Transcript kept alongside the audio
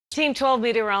Team 12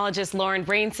 meteorologist Lauren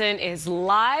Rainson is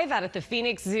live out at the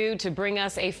Phoenix Zoo to bring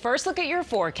us a first look at your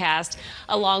forecast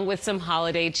along with some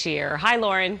holiday cheer. Hi,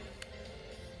 Lauren.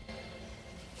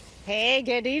 Hey,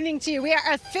 good evening to you. We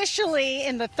are officially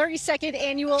in the 32nd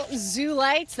annual Zoo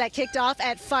Lights that kicked off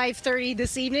at 5:30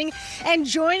 this evening. And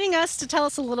joining us to tell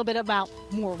us a little bit about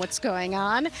more what's going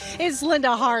on is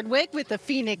Linda Hardwick with the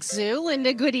Phoenix Zoo.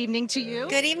 Linda, good evening to you.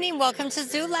 Good evening. Welcome to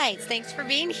Zoo Lights. Thanks for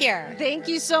being here. Thank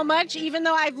you so much. Even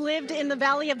though I've lived in the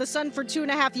Valley of the Sun for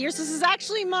 2.5 years, this is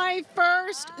actually my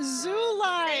first Zoo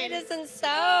Light. It isn't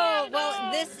so.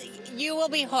 Well, you will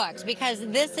be hooked because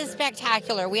this is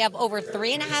spectacular. We have over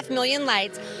 3.5 million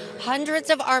lights, hundreds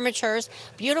of armatures,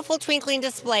 beautiful twinkling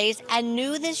displays, and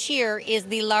new this year is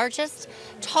the largest,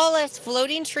 tallest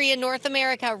floating tree in North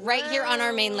America right here on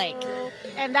our main lake.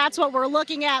 And that's what we're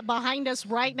looking at behind us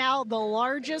right now, the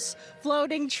largest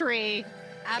floating tree.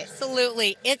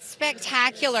 Absolutely. It's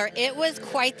spectacular. It was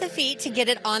quite the feat to get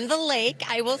it on the lake.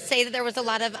 I will say that there was a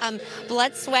lot of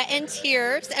blood, sweat, and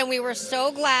tears, and we were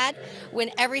so glad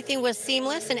when everything was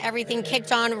seamless and everything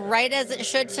kicked on right as it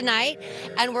should tonight.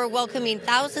 And we're welcoming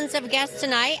thousands of guests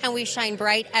tonight, and we shine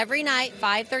bright every night,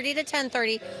 5:30 to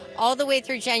 10:30, all the way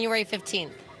through January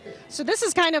 15th. So this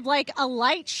is kind of like a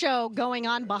light show going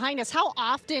on behind us. How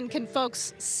often can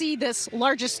folks see this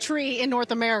largest tree in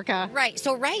North America? Right.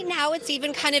 So right now it's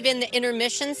even kind of in the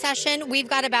intermission session. We've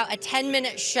got about a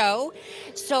 10-minute show.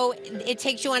 So it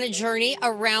takes you on a journey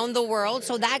around the world.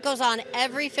 So that goes on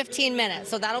every 15 minutes.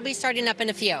 So that'll be starting up in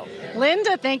a few.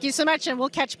 Linda, thank you so much. And we'll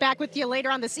catch back with you later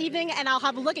on this evening. And I'll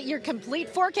have a look at your complete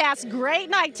forecast. Great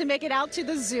night to make it out to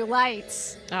the Zoo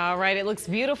Lights. All right. It looks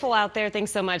beautiful out there.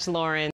 Thanks so much, Lauren.